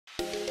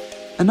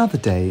Another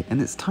day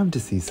and it's time to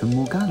see some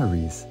more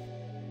galleries.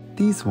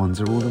 These ones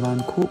are all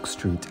around Cork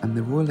Street and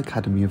the Royal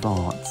Academy of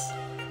Arts.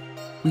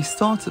 We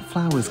start at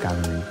Flowers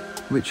Gallery,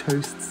 which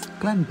hosts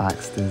Glenn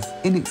Baxter's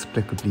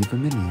Inexplicably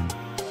Vermilion.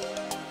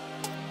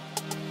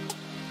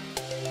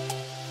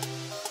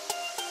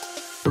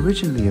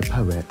 Originally a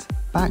poet,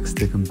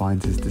 Baxter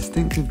combines his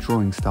distinctive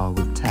drawing style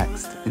with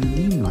text in a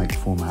meme-like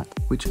format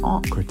which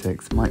art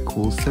critics might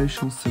call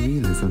social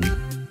surrealism.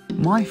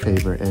 My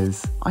favourite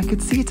is, I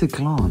could see at a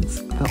glance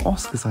that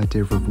Oscar's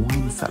idea of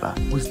wine cellar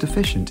was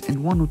deficient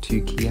in one or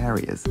two key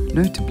areas,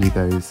 notably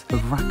those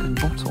of rack and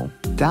bottle.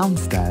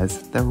 Downstairs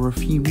there were a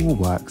few more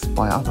works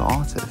by other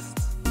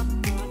artists.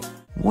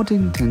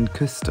 Waddington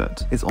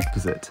Custot is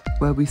opposite,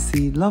 where we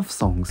see Love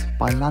Songs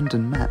by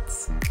Landon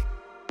Metz.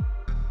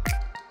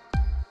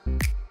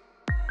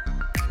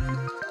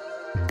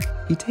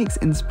 He takes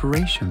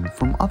inspiration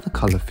from other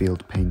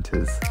colour-field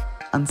painters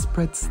and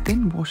spreads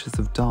thin washes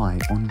of dye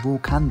on raw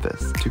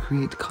canvas to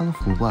create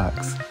colourful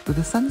works with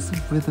a sense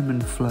of rhythm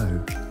and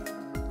flow.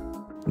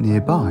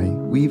 Nearby,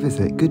 we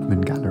visit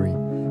Goodman Gallery,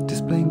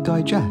 displaying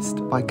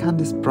Digest by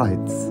Candice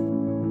Brights.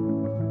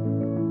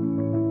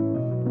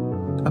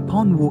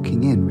 Upon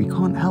walking in, we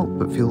can't help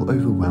but feel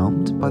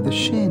overwhelmed by the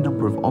sheer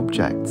number of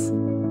objects,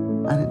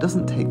 and it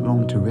doesn't take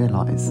long to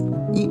realise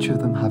each of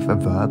them have a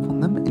verb on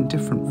them in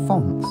different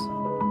fonts.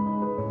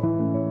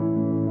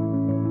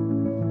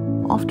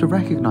 After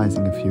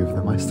recognising a few of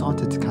them, I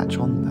started to catch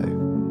on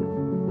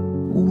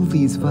though. All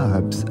these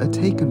verbs are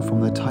taken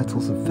from the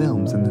titles of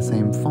films in the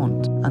same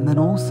font, and then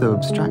also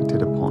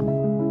abstracted upon.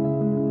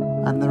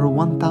 And there are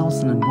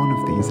 1001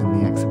 of these in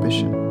the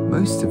exhibition,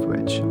 most of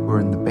which were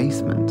in the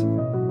basement.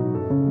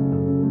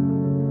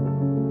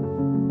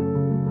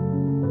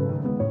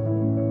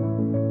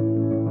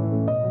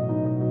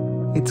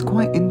 It's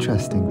quite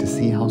interesting to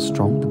see how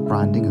strong the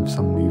branding of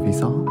some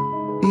movies are.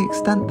 The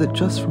extent that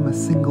just from a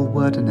single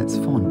word in its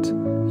font,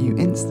 you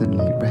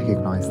instantly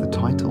recognise the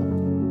title.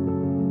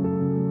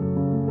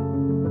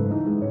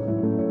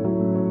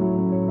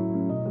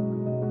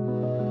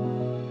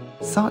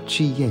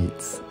 Saatchi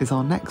Yates is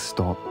our next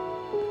stop,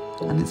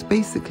 and it's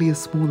basically a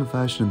smaller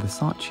version of the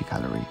Saatchi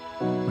Gallery,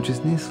 which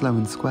is near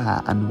Sloane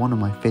Square and one of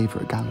my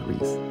favourite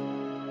galleries.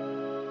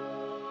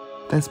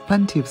 There's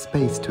plenty of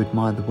space to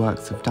admire the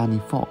works of Danny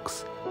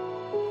Fox,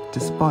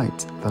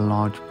 despite the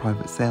large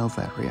private sales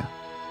area.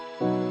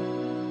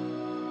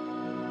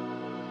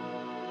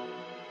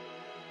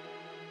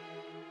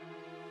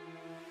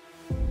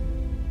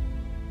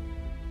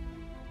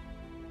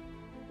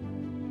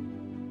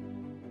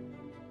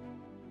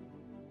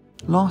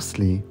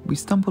 Lastly, we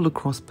stumble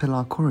across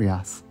Pilar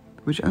Corrias,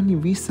 which only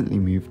recently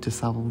moved to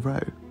Savile Row.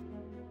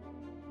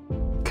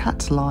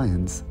 Cat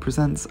Lyons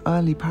presents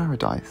Early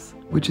Paradise,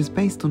 which is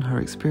based on her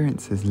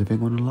experiences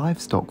living on a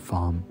livestock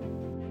farm.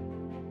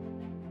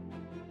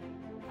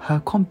 Her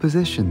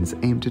compositions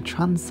aim to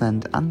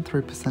transcend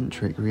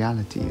anthropocentric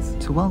realities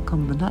to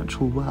welcome the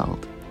natural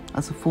world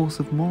as a force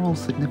of moral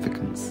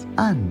significance,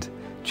 and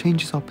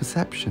changes our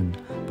perception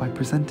by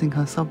presenting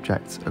her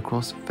subjects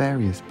across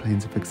various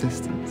planes of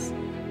existence.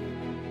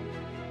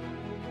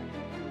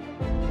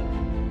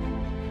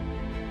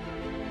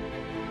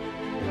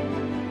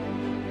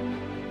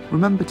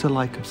 Remember to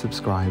like and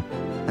subscribe,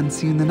 and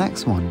see you in the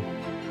next one.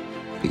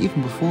 But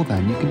even before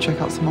then, you can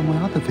check out some of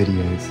my other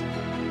videos.